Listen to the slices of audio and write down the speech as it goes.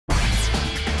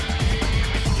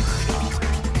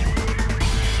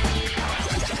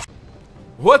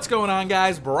What's going on,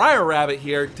 guys? BriarRabbit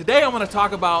here. Today I'm going to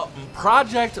talk about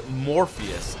Project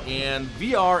Morpheus and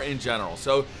VR in general.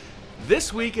 So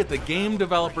this week at the Game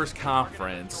Developers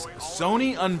Conference,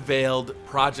 Sony unveiled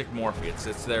Project Morpheus.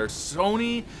 It's their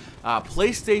Sony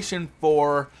PlayStation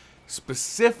 4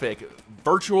 specific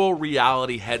virtual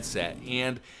reality headset.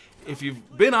 And if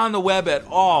you've been on the web at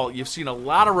all, you've seen a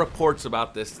lot of reports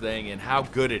about this thing and how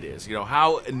good it is. You know,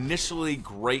 how initially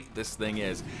great this thing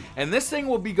is. And this thing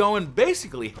will be going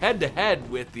basically head-to-head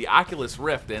with the Oculus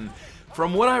Rift. And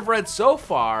from what I've read so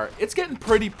far, it's getting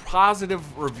pretty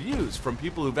positive reviews from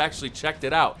people who've actually checked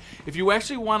it out. If you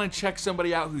actually want to check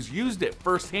somebody out who's used it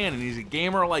firsthand and he's a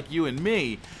gamer like you and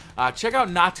me, check out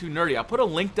Not Too Nerdy. I'll put a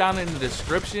link down in the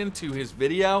description to his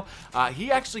video.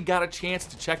 He actually got a chance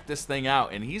to check this thing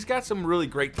out, and he's got some really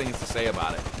great things to say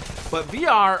about it. But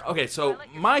VR, okay, so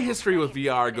my history with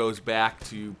VR goes back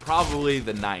to probably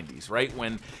the 90s, right?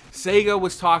 When Sega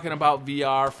was talking about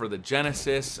VR for the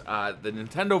Genesis, the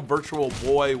Nintendo Virtual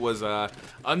Boy was a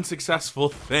unsuccessful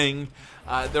thing.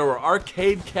 There were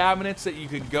arcade cabinets that you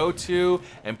could go to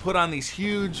and put on these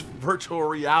huge virtual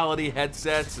reality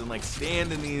headsets and like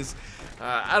stand in these,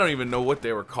 I don't even know what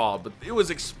they were called, but it was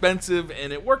expensive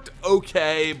and it worked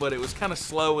okay, but it was kind of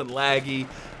slow and laggy.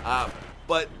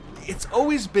 But it's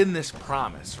always been this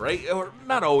promise, right? Or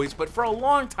not always, but for a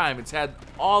long time it's had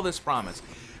all this promise.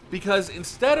 Because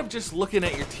instead of just looking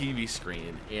at your TV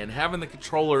screen and having the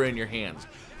controller in your hands,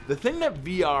 the thing that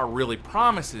VR really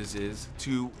promises is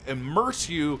to immerse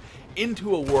you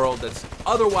into a world that's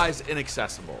otherwise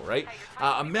inaccessible, right?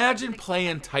 Imagine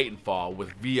playing Titanfall with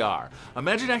VR.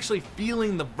 Imagine actually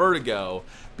feeling the vertigo,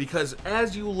 because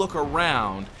as you look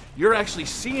around, you're actually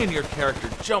seeing your character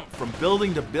jump from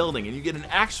building to building, and you get an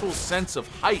actual sense of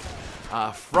height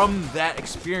from that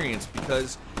experience,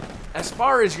 because as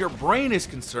far as your brain is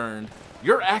concerned,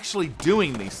 you're actually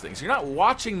doing these things. You're not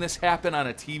watching this happen on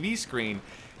a TV screen.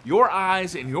 Your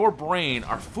eyes and your brain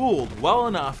are fooled well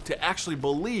enough to actually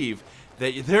believe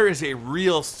that there is a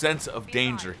real sense of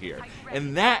danger here.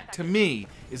 And that, to me,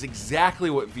 is exactly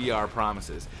what VR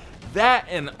promises. That,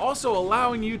 and also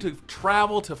allowing you to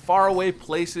travel to faraway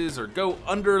places or go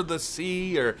under the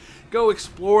sea or go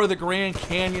explore the Grand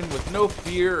Canyon with no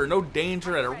fear or no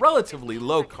danger at a relatively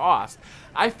low cost.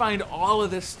 I find all of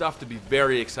this stuff to be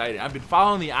very exciting. I've been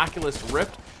following the Oculus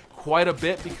Rift quite a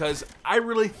bit because I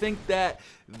really think that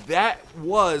that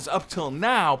was, up till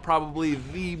now, probably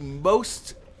the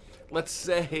most, let's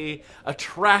say,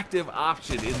 attractive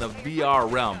option in the VR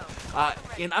realm.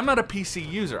 And I'm not a PC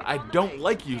user. I don't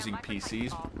like using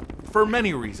PCs for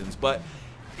many reasons, but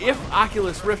if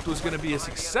Oculus Rift was going to be as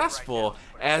successful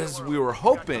as we were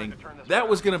hoping, that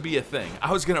was going to be a thing.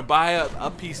 I was going to buy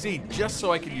a PC just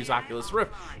so I could use Oculus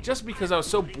Rift, just because I was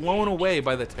so blown away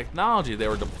by the technology they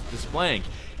were displaying.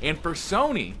 And for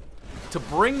Sony to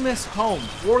bring this home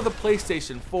for the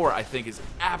PlayStation 4, I think is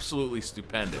absolutely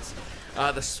stupendous.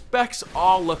 The specs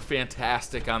all look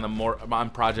fantastic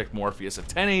on Project Morpheus. A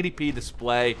 1080p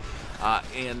display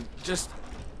and just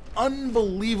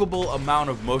unbelievable amount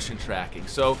of motion tracking.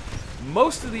 So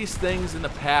most of these things in the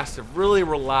past have really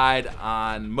relied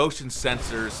on motion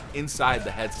sensors inside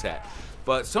the headset.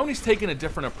 But Sony's taken a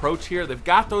different approach here. They've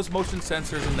got those motion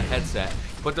sensors in the headset,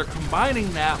 but they're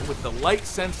combining that with the light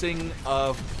sensing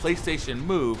of PlayStation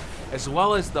Move as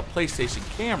well as the PlayStation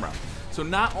camera. So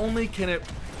not only can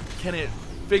it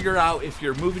figure out if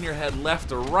you're moving your head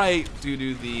left or right due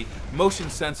to the motion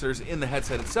sensors in the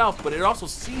headset itself, but it also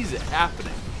sees it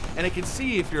happening. And it can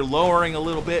see if you're lowering a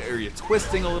little bit or you're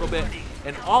twisting a little bit.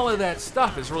 And all of that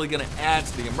stuff is really going to add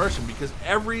to the immersion, because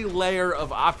every layer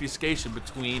of obfuscation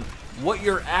between what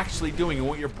you're actually doing and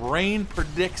what your brain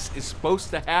predicts is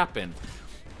supposed to happen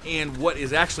and what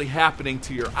is actually happening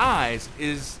to your eyes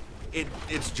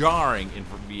it's jarring in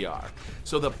VR.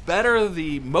 So the better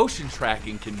the motion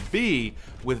tracking can be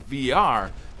with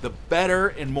VR, the better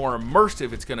and more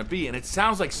immersive it's going to be. And it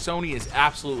sounds like Sony is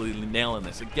absolutely nailing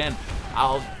this. Again,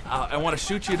 I want to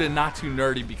shoot you to Not Too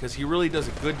Nerdy, because he really does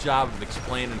a good job of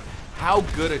explaining how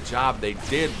good a job they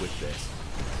did with this.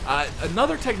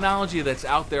 Another technology that's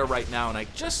out there right now, and I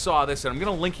just saw this, and I'm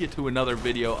going to link you to another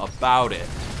video about it,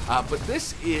 but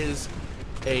this is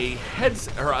a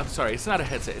headset, or I'm sorry, it's not a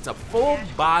headset, it's a full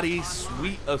body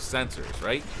suite of sensors,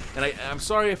 right? And I'm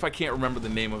sorry if I can't remember the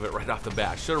name of it right off the bat.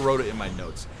 I should have wrote it in my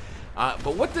notes.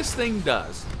 But what this thing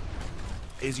does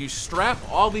is you strap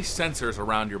all these sensors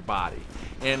around your body.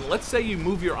 And let's say you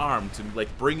move your arm to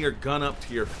like bring your gun up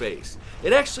to your face.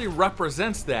 It actually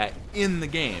represents that in the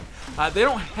game. They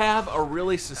don't have a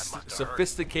really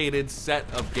sophisticated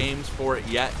set of games for it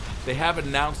yet. They have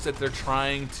announced that they're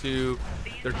trying to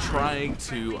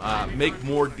make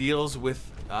more deals with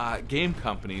game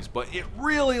companies, but it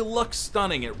really looks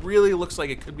stunning. It really looks like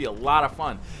it could be a lot of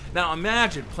fun. Now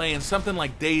imagine playing something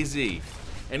like DayZ,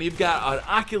 and you've got an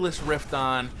Oculus Rift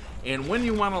on, and when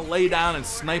you want to lay down and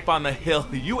snipe on the hill,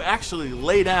 you actually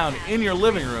lay down in your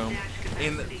living room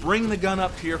and bring the gun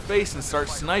up to your face and start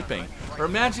sniping. Or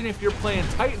imagine if you're playing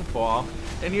Titanfall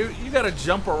and you got to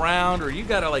jump around, or you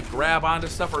got to like grab onto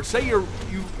stuff, or say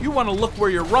you want to look where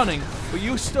you're running, but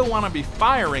you still want to be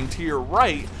firing to your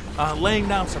right, laying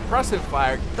down suppressive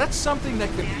fire. That's something that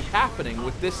could be happening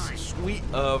with this suite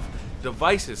of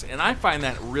devices, and I find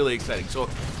that really exciting. So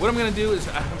what I'm going to do is,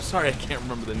 I'm sorry I can't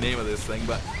remember the name of this thing,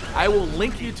 but I will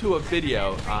link you to a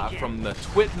video from the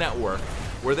Twit network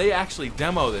where they actually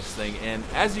demo this thing, and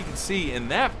as you can see in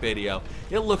that video,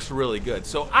 it looks really good.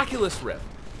 So Oculus Rift.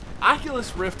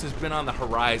 Oculus Rift has been on the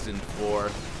horizon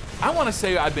for, I want to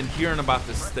say I've been hearing about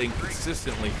this thing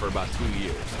consistently for about 2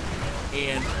 years.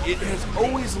 And it has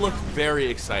always looked very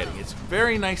exciting. It's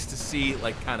very nice to see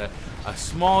like kind of a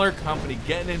smaller company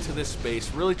getting into this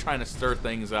space, really trying to stir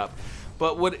things up.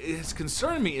 But what is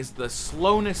concerning me is the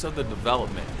slowness of the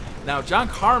development. Now, John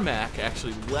Carmack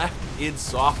actually left id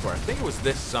Software, I think it was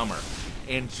this summer,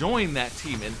 and joined that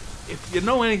team. And if you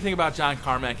know anything about John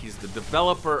Carmack, he's the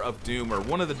developer of Doom, or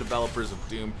one of the developers of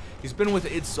Doom. He's been with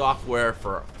id Software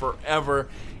for forever,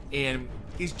 and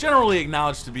he's generally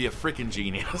acknowledged to be a freaking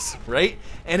genius, right?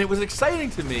 And it was exciting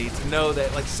to me to know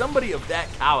that like somebody of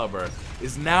that caliber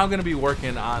is now going to be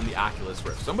working on the Oculus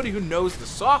Rift. Somebody who knows the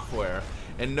software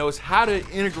and knows how to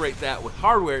integrate that with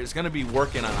hardware is going to be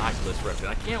working on Oculus Rift. And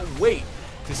I can't wait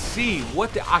to see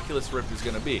what the Oculus Rift is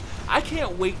going to be. I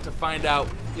can't wait to find out,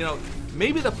 you know,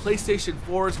 maybe the PlayStation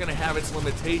 4 is going to have its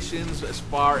limitations as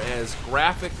far as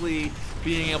graphically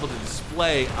being able to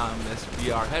display on this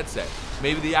VR headset.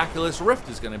 Maybe the Oculus Rift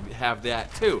is going to have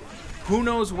that too. Who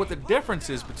knows what the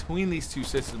differences between these two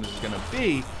systems is going to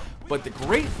be, but the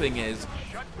great thing is,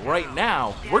 right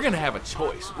now, we're going to have a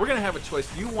choice. We're going to have a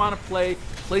choice. If you want to play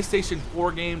PlayStation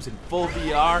 4 games in full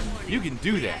VR, you can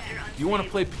do that. If you want to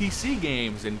play PC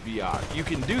games in VR, you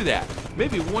can do that.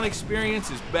 Maybe one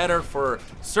experience is better for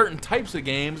certain types of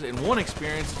games, and one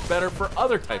experience is better for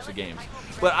other types of games.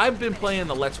 But I've been playing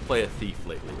the Let's Play of Thief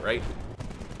lately, right?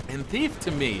 And Thief,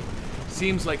 to me,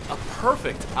 seems like a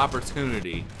perfect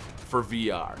opportunity for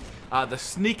VR. The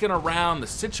sneaking around, the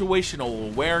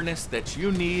situational awareness that you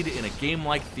need in a game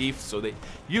like Thief so that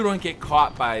you don't get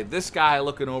caught by this guy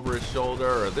looking over his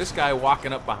shoulder or this guy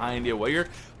walking up behind you while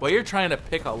you're trying to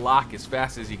pick a lock as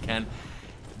fast as you can.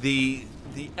 The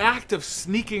act of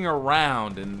sneaking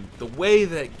around and the way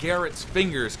that Garrett's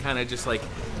fingers kind of just like,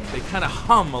 they kind of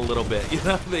hum a little bit, you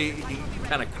know, he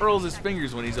kind of curls his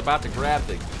fingers when he's about to grab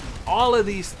things. All of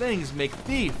these things make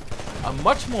Thief a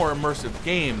much more immersive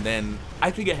game than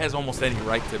I think it has almost any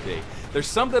right to be. There's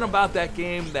something about that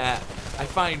game that I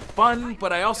find fun,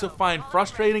 but I also find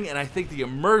frustrating, and I think the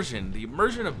immersion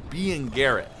of being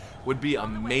Garrett would be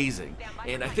amazing.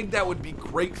 And I think that would be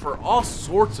great for all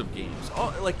sorts of games,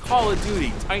 like Call of Duty,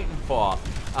 Titanfall,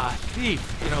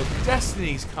 Thief, you know,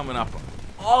 Destiny's coming up.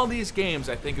 All these games,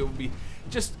 I think it would be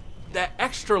just that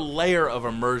extra layer of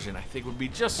immersion, I think would be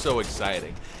just so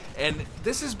exciting. And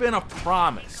this has been a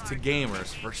promise to gamers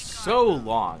for so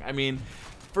long. I mean,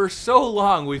 for so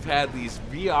long we've had these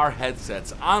VR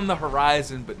headsets on the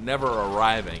horizon but never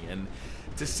arriving. And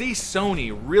to see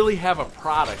Sony really have a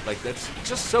product like that's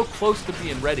just so close to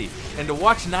being ready, and to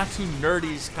watch Not Too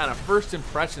Nerdy's kind of first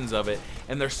impressions of it,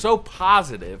 and they're so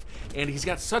positive, and he's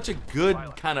got such a good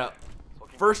kind of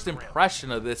first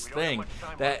impression of this thing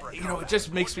that, you know, it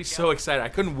just makes me so excited. I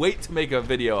couldn't wait to make a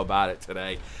video about it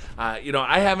today. You know,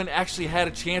 I haven't actually had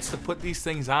a chance to put these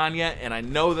things on yet, and I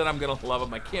know that I'm gonna love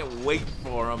them. I can't wait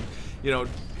for them. You know,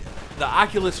 the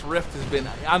Oculus Rift has been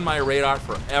on my radar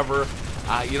forever.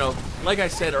 You know, like I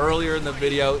said earlier in the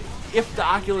video, if the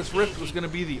Oculus Rift was going to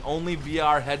be the only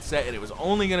VR headset and it was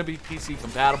only going to be PC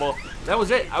compatible, that was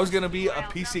it. I was going to be a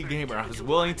PC gamer. I was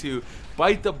willing to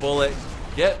bite the bullet,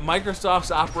 get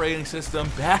Microsoft's operating system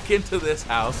back into this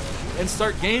house, and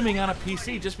start gaming on a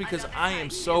PC, just because I am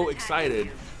so excited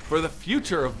for the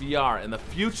future of VR and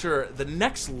the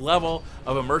next level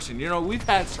of immersion. You know, we've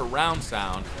had surround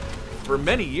sound for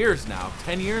many years now,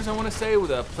 10 years I want to say,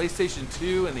 with a PlayStation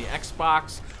 2 and the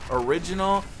Xbox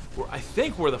original. I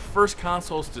think we're the first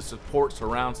consoles to support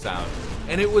surround sound,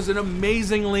 and it was an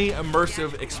amazingly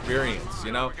immersive experience.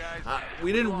 You know,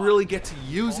 we didn't really get to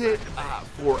use it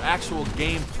for actual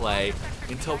gameplay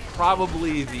until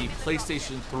probably the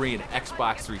PlayStation 3 and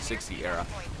Xbox 360 era,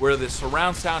 where the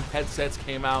surround sound headsets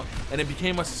came out, and it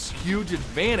became a huge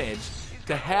advantage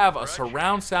to have a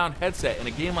surround sound headset in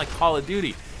a game like Call of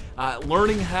Duty.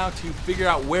 Learning how to figure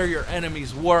out where your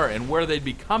enemies were and where they'd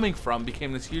be coming from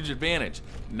became this huge advantage.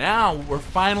 Now we're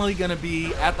finally going to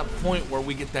be at the point where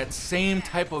we get that same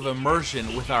type of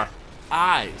immersion with our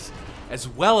eyes as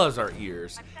well as our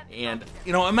ears. And,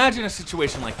 you know, imagine a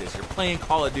situation like this. You're playing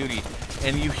Call of Duty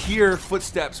and you hear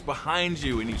footsteps behind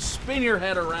you and you spin your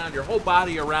head around, your whole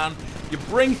body around, you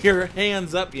bring your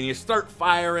hands up and you start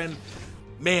firing.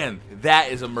 Man, that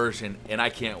is immersion, and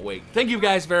I can't wait. Thank you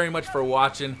guys very much for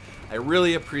watching. I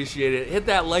really appreciate it. Hit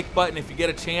that like button if you get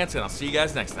a chance, and I'll see you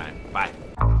guys next time.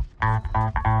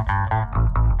 Bye.